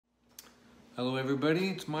Hello everybody,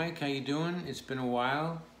 it's Mike. How you doing? It's been a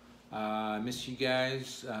while. I miss you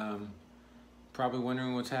guys. Probably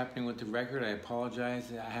wondering what's happening with the record. I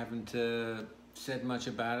apologize. I haven't said much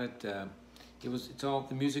about it. The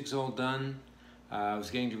music's all done. I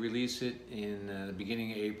was getting to release it in the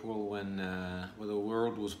beginning of April when the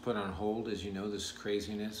world was put on hold, as you know, this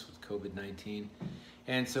craziness with COVID-19.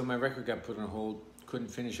 And so my record got put on hold. Couldn't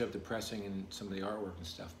finish up the pressing and some of the artwork and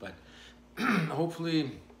stuff, but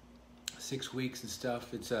hopefully 6 weeks and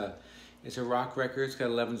stuff. It's a rock record. It's got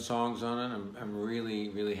 11 songs on it. I'm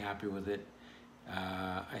really happy with it.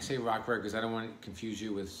 I say rock record because I don't want to confuse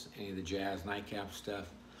you with any of the jazz nightcap stuff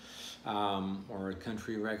or a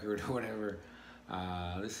country record or whatever.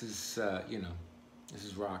 This is this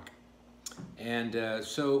is rock. And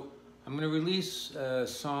so I'm going to release a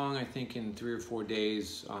song, I think, in 3 or 4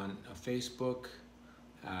 days on Facebook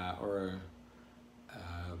or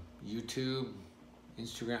YouTube,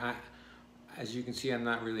 Instagram. As you can see, I'm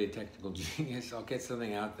not really a technical genius. I'll get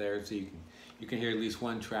something out there so you can hear at least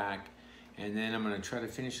one track, and then I'm going to try to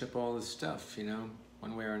finish up all this stuff, you know,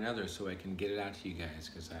 one way or another, so I can get it out to you guys,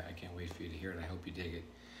 because I can't wait for you to hear it. I hope you dig it.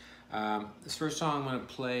 This first song I'm going to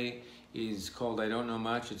play is called "I Don't Know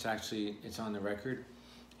Much." It's on the record,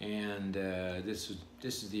 and this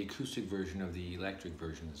is the acoustic version of the electric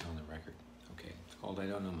version that's on the record. Okay, it's called "I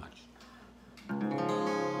Don't Know Much."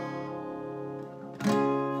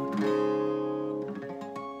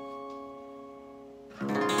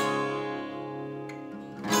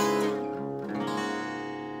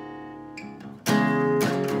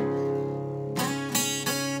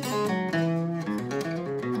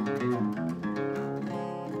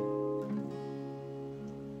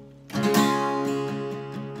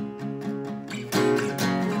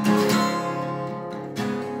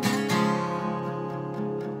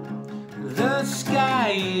 The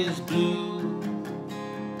sky is blue,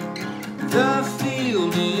 the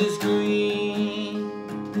field is green,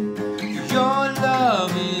 your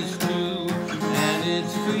love is true and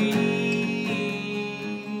it's free,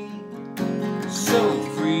 so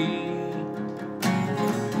free.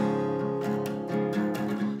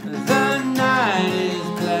 The night is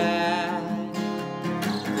black,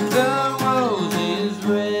 the rose is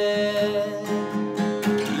red,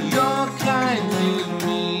 you're kind to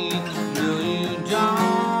me.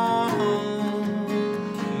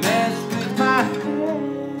 Mess with my head.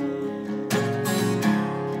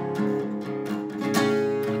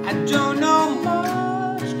 I don't know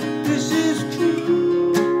much, this is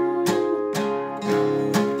true.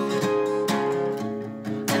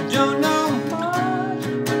 I don't know much,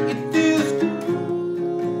 but it feels good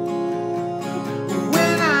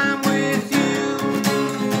when I'm with you.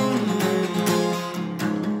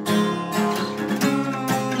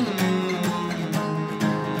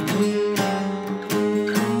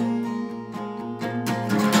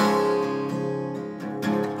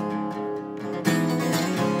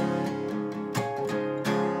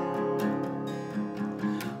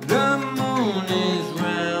 The moon is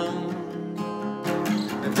round,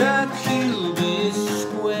 the cube is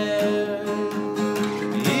square.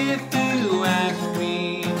 If you ask me,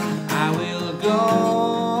 I will go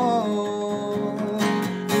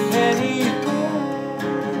anywhere.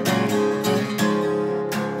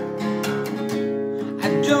 I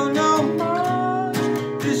don't know much,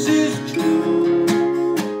 this is true.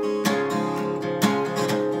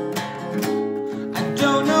 I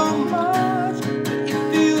don't know much.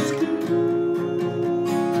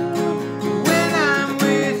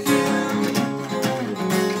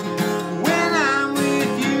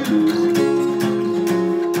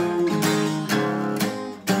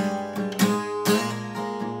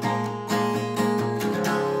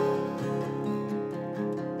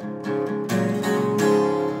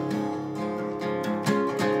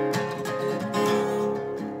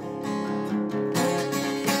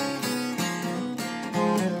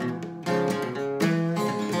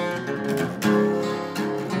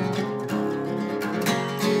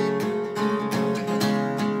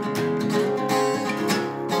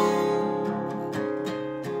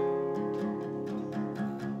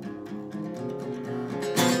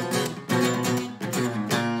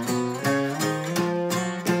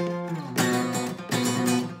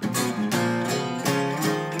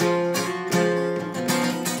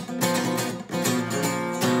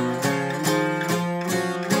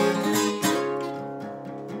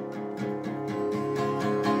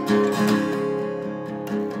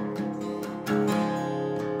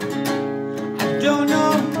 Don't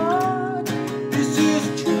know much, this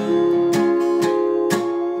is true.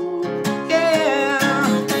 Yeah,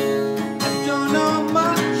 I don't know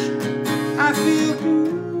much, I feel blue.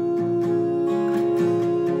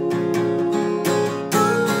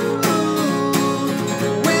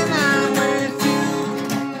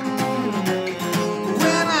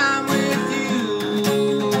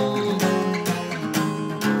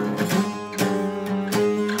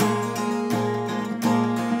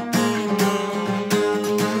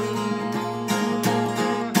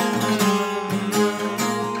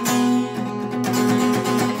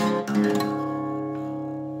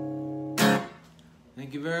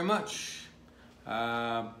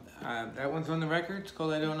 That one's on the record. It's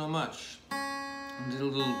called I Don't Know Much. I did a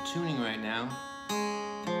little tuning right now. A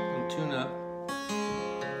little tune up.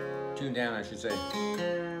 Tune down, I should say.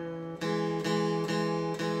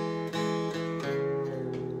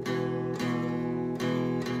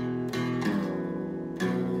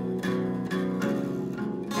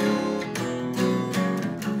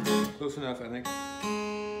 Close enough, I think.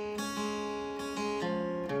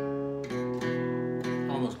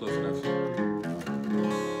 Almost close enough.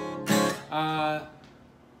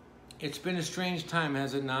 It's been a strange time,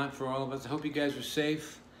 has it not, for all of us? I hope you guys are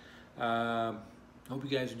safe. Hope you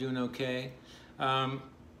guys are doing okay. I've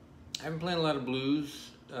been playing a lot of blues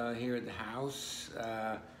here at the house.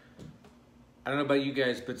 I don't know about you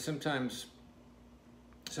guys, but sometimes,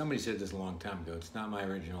 somebody said this a long time ago, it's not my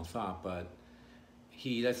original thought, but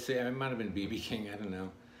let's say, it might have been B.B. King, I don't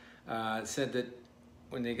know, said that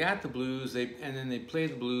when they got the blues, and then they play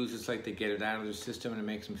the blues, it's like they get it out of their system and it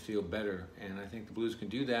makes them feel better. And I think the blues can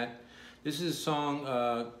do that. This is a song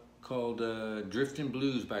called Driftin'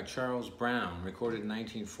 Blues by Charles Brown, recorded in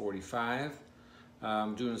 1945.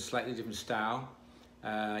 Doing a slightly different style.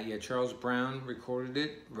 Yeah, Charles Brown recorded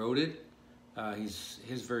it, wrote it.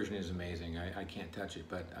 His version is amazing. I can't touch it,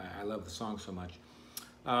 but I love the song so much.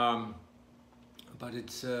 But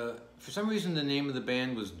it's, for some reason the name of the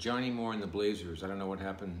band was Johnny Moore and the Blazers. I don't know what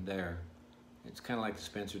happened there. It's kind of like the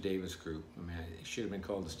Spencer Davis group. I mean, it should have been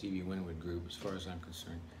called the Stevie Winwood group as far as I'm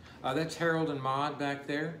concerned. That's Harold and Maude back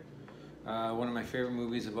there. One of my favorite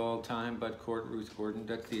movies of all time, Bud Cort, Ruth Gordon.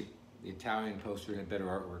 That's the Italian poster, had better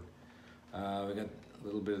artwork. We got a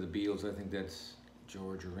little bit of the Beatles. I think that's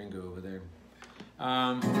George or Ringo over there.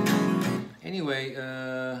 Anyway,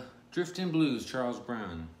 Driftin' Blues, Charles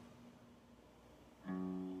Brown.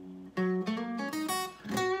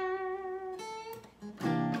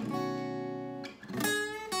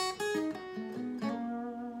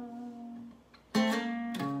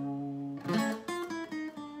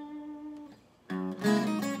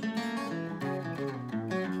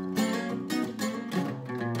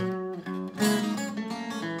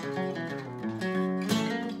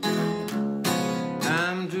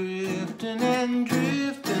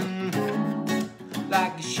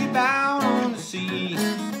 Like a ship out on the sea.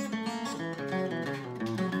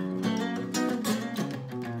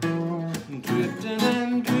 Drifting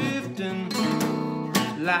and drifting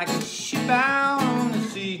like a ship out on the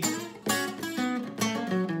sea.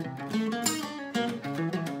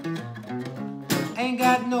 Ain't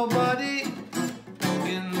got nobody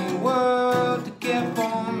in the world to care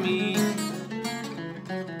for me.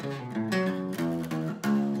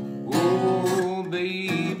 Oh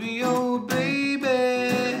baby, oh baby,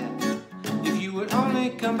 if you would only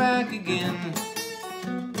come back again.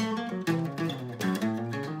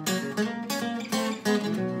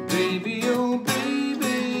 Baby, oh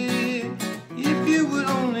baby, if you would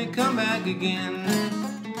only come back again.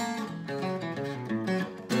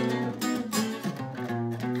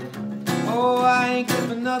 Oh, I ain't good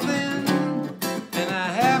for nothing, and I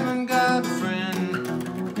haven't got a friend.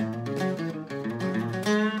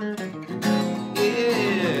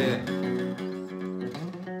 Yeah.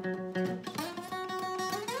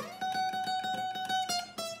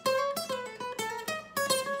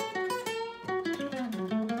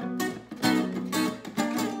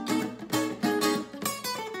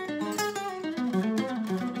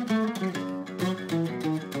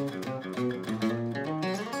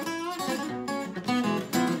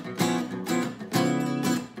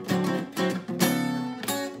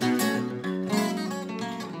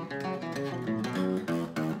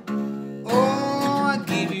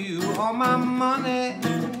 All my money,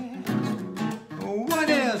 what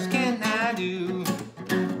else can I do?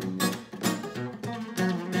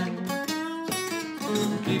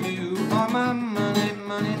 Give you all my money,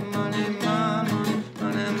 money, money, money,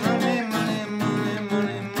 money, money, money, money,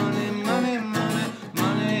 money, money, money, money,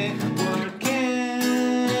 money.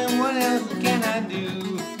 What else can I do?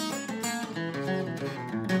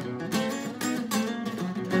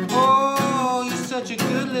 Oh, you're such a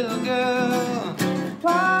good little girl.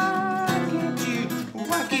 Why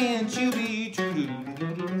can't you be true?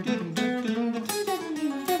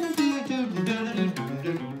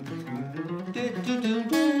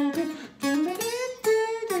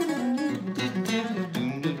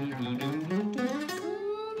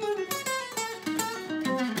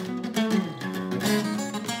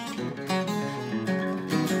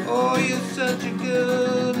 Oh, you're such a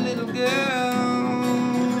good little girl.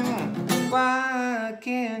 Why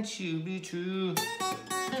can't you be true?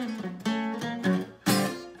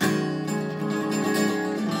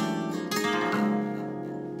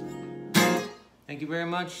 Thank you very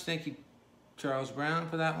much. Thank you, Charles Brown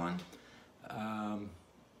for that one. I'm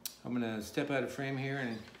gonna step out of frame here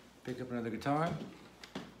and pick up another guitar.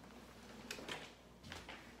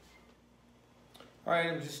 All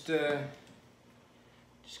right, I'm just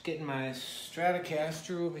getting my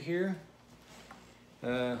Stratocaster over here.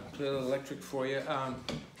 Play a little electric for you.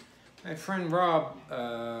 My friend Rob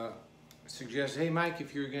suggested, hey Mike,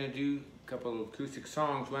 if you're gonna do a couple of acoustic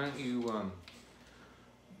songs, why don't you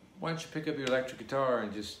pick up your electric guitar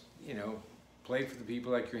and just, you know, play for the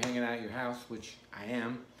people like you're hanging out at your house, which I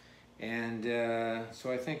am. And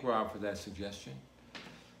so I thank Rob for that suggestion.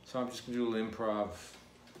 So I'm just gonna do a little improv.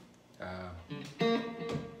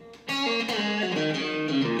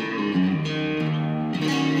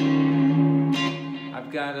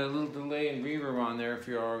 I've got a little delay and reverb on there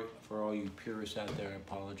for all you purists out there. I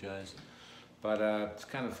apologize, but it's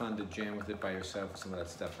kind of fun to jam with it by yourself with some of that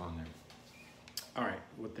stuff on there. All right,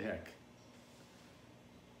 what the heck?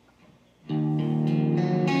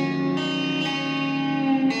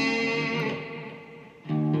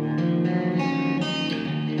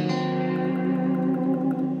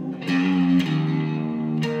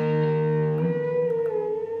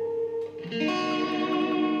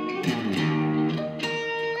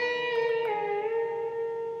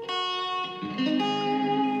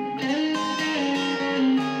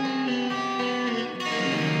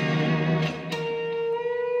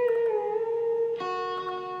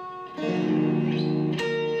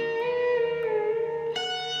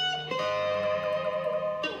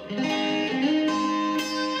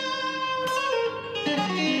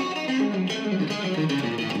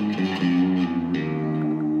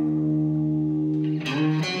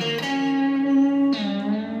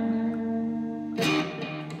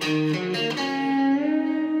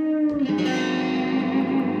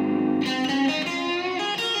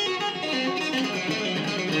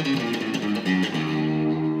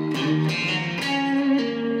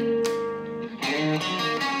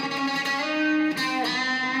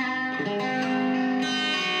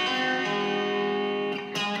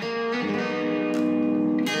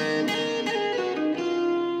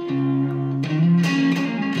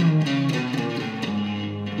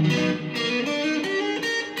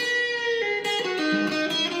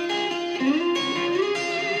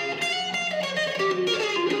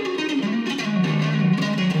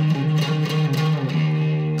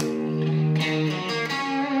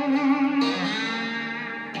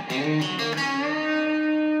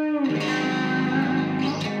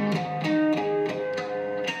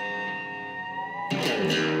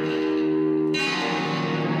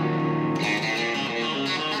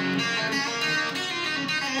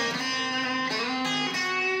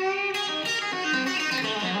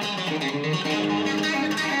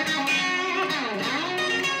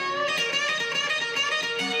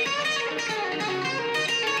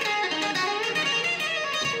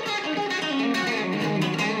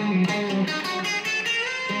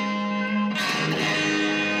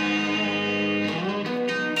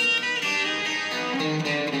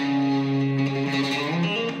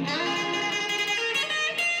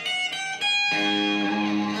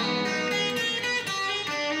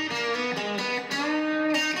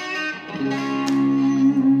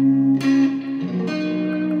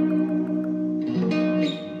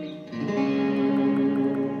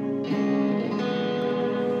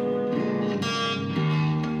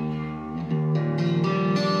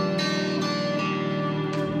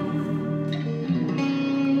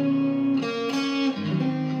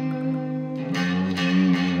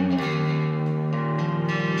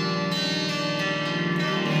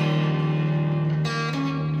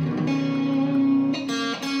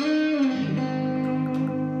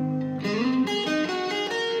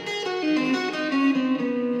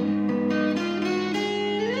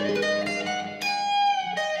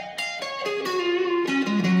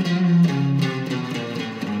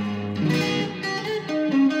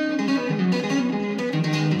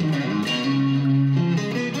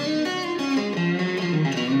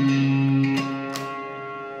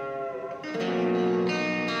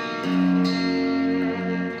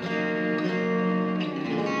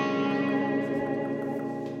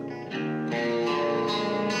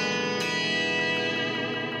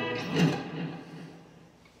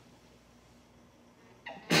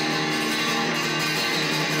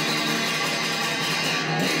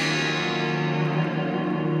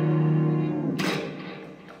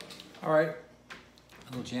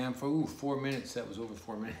 Jam for 4 minutes. That was over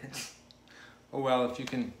 4 minutes. Oh well, if you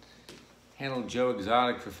can handle Joe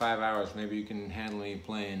Exotic for 5 hours, maybe you can handle me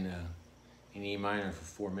playing in E minor for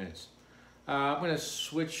 4 minutes. I'm going to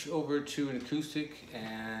switch over to an acoustic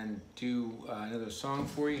and do another song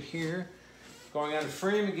for you here. Going out of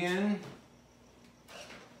frame again.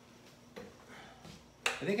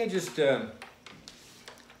 I think I just,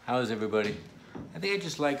 how is everybody? I think I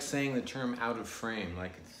just like saying the term out of frame,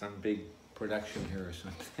 like it's some big production here or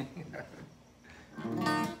something.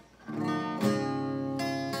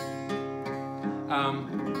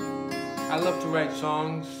 I love to write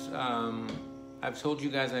songs. I've told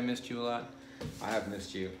you guys I missed you a lot. I have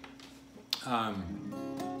missed you. I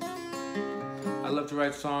love to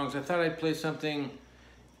write songs. I thought I'd play something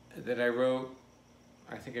that I wrote.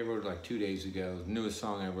 I think I wrote it like 2 days ago. The newest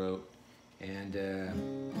song I wrote. And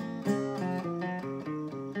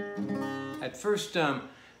at first,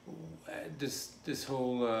 this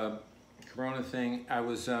whole Corona thing, I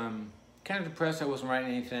was kind of depressed. I wasn't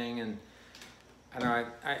writing anything, and I know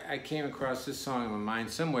I came across this song in my mind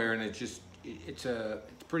somewhere, and it's a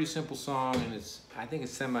pretty simple song, and I think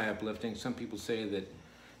it's semi-uplifting. Some people say that,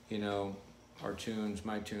 you know, our tunes,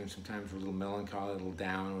 my tunes, sometimes are a little melancholy, a little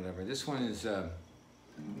down, whatever. This one is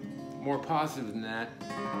more positive than that,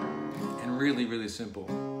 and really, really simple,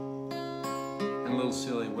 and a little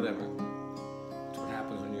silly, whatever. That's what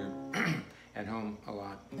happens when you're at home a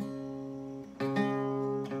lot.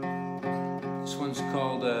 This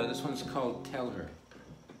one's called Tell Her.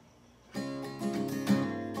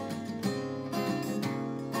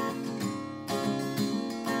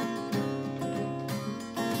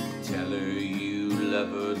 Tell her you love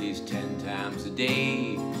her these 10 times a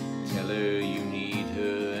day. Tell her you need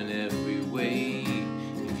her in every way.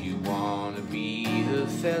 If you wanna be her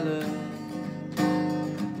fella,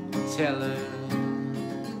 tell her.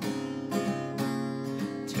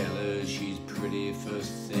 Tell her she's pretty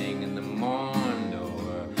first thing in the morning, though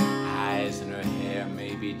her eyes and her hair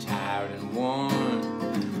may be tired and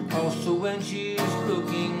worn. Also when she's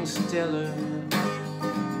looking stellar,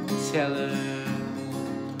 tell her.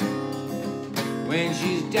 When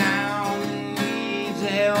she's down and needs a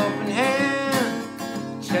helping hand,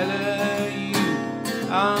 tell her you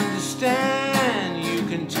understand. You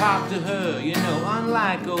can talk to her, you know,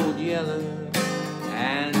 unlike old Yeller,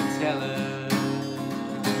 and tell her,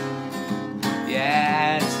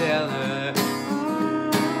 yeah, tell her.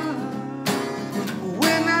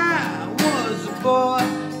 When I was a boy,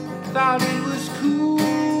 thought it was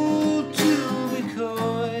cool to be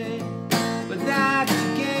coy, but that's a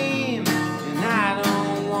game, and I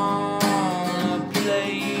don't wanna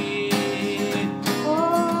play it.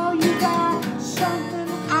 Oh, you got something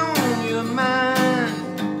on your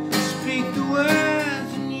mind. Speak the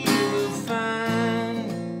words and you will find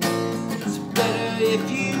it's better if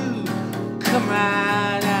you come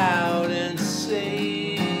right out and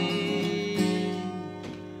say it.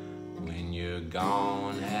 When you're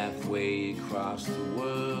gone halfway across the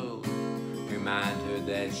world, remind her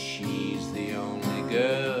that she's the only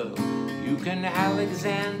girl you can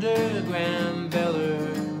Alexander Graham Bell her,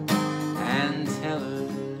 and tell her.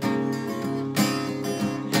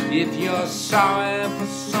 If you're sorry for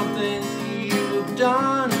something you've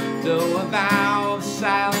done, though a vow of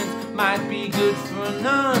silence might be good for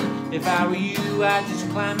none. If I were you, I'd just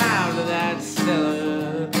climb out of that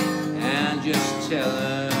cellar and just tell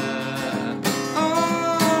her.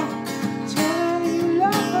 Oh, tell her you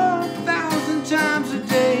love her 1,000 times a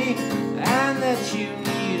day, and that you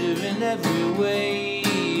need her in every way.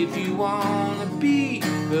 If you wanna be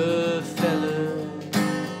her fella,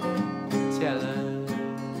 tell her.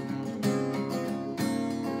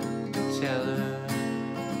 Tell her.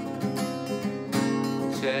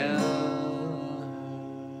 Tell her.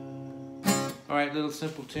 All right, little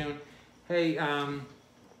simple tune. Hey,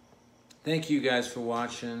 thank you guys for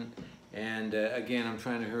watching. And again, I'm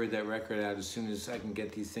trying to hurry that record out as soon as I can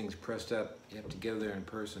get these things pressed up. You have to get there in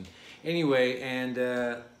person. Anyway, and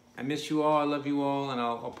I miss you all. I love you all, and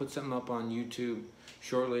I'll put something up on YouTube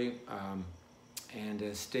shortly.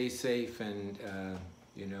 And stay safe, and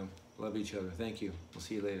you know, love each other. Thank you. We'll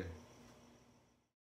see you later.